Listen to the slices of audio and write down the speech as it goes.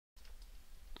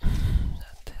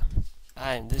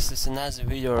Hi, this is another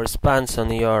video response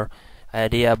on your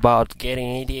idea about getting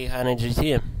 8800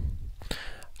 GT.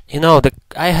 You know,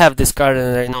 I have this card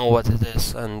and I know what it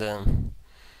is, and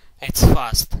it's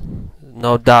fast.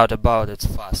 No doubt about it, it's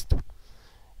fast.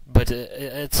 But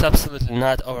it's absolutely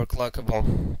not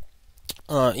overclockable.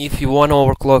 If you want to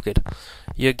overclock it,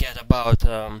 you get about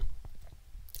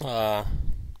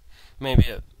maybe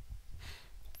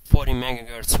 40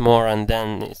 megahertz more, and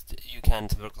then you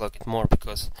can't overclock it more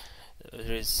because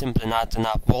there is simply not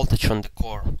enough voltage on the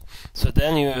core. So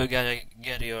then you gotta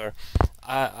get your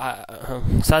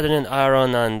soldering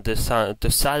iron and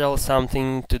to saddle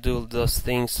something to do those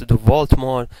things, to do volt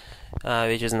mode,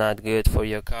 which is not good for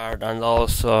your card. And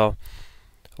also,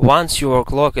 once you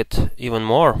overclock it even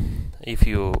more, if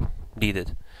you did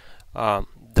it,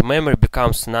 the memory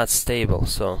becomes not stable.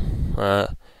 So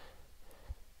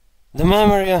the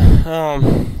memory,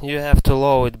 you have to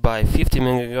lower it by 50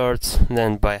 megahertz,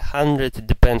 then by 100. It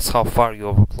depends how far you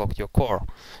overclock your core.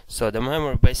 So the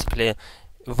memory basically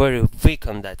very weak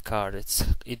on that card.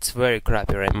 It's very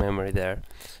crappy memory there.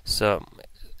 So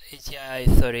ATI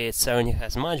 3870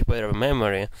 has much better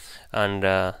memory, and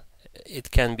it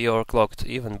can be overclocked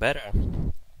even better.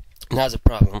 Another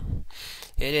problem: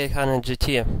 8800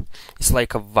 GT is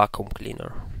like a vacuum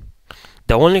cleaner.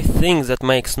 The only thing that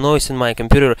makes noise in my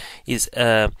computer is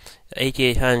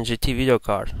 8800 GT video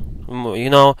card. You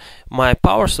know, my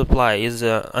power supply is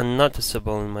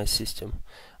unnoticeable in my system,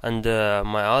 and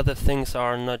my other things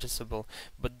are noticeable,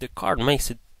 but the card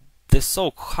makes it this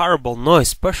so horrible noise,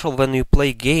 especially when you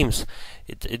play games.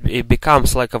 It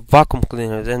becomes like a vacuum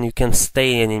cleaner. Then you can't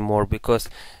stay anymore because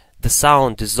the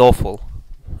sound is awful.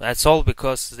 That's all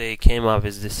because they came up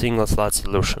with the single slot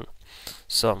solution.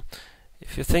 So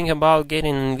if you think about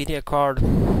getting an NVIDIA card,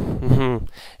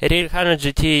 8800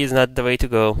 GT is not the way to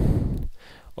go,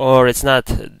 or it's not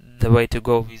the way to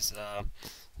go with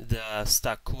the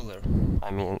stock cooler.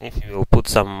 I mean, if you will put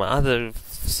some other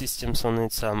systems on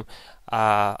it, some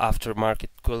aftermarket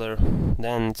cooler,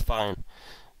 then it's fine.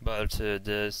 But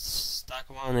the stock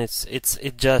one,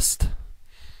 it just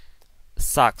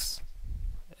sucks.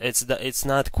 It's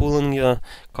not cooling your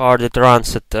card. It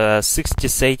runs at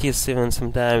 60s, 80s even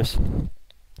sometimes.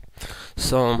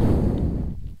 So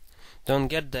don't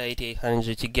get the 8800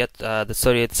 GT, get the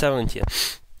 3870.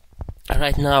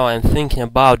 Right now I'm thinking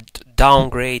about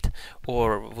downgrade,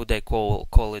 or would I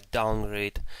call it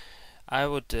downgrade? I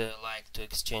would like to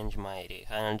exchange my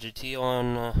 8800 GT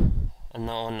on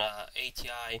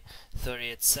ATI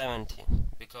 3870,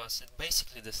 because it's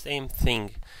basically the same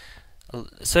thing.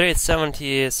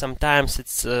 3870, sometimes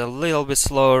it's a little bit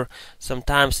slower,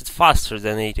 sometimes it's faster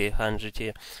than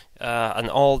 8800, and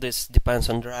all this depends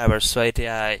on drivers. So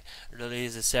ATI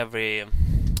releases every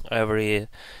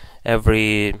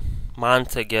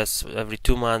month, I guess, every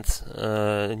 2 months,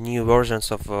 new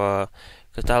versions of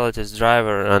Catalyst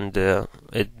driver, and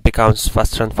it becomes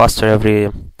faster and faster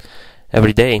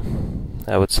every day,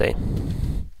 I would say.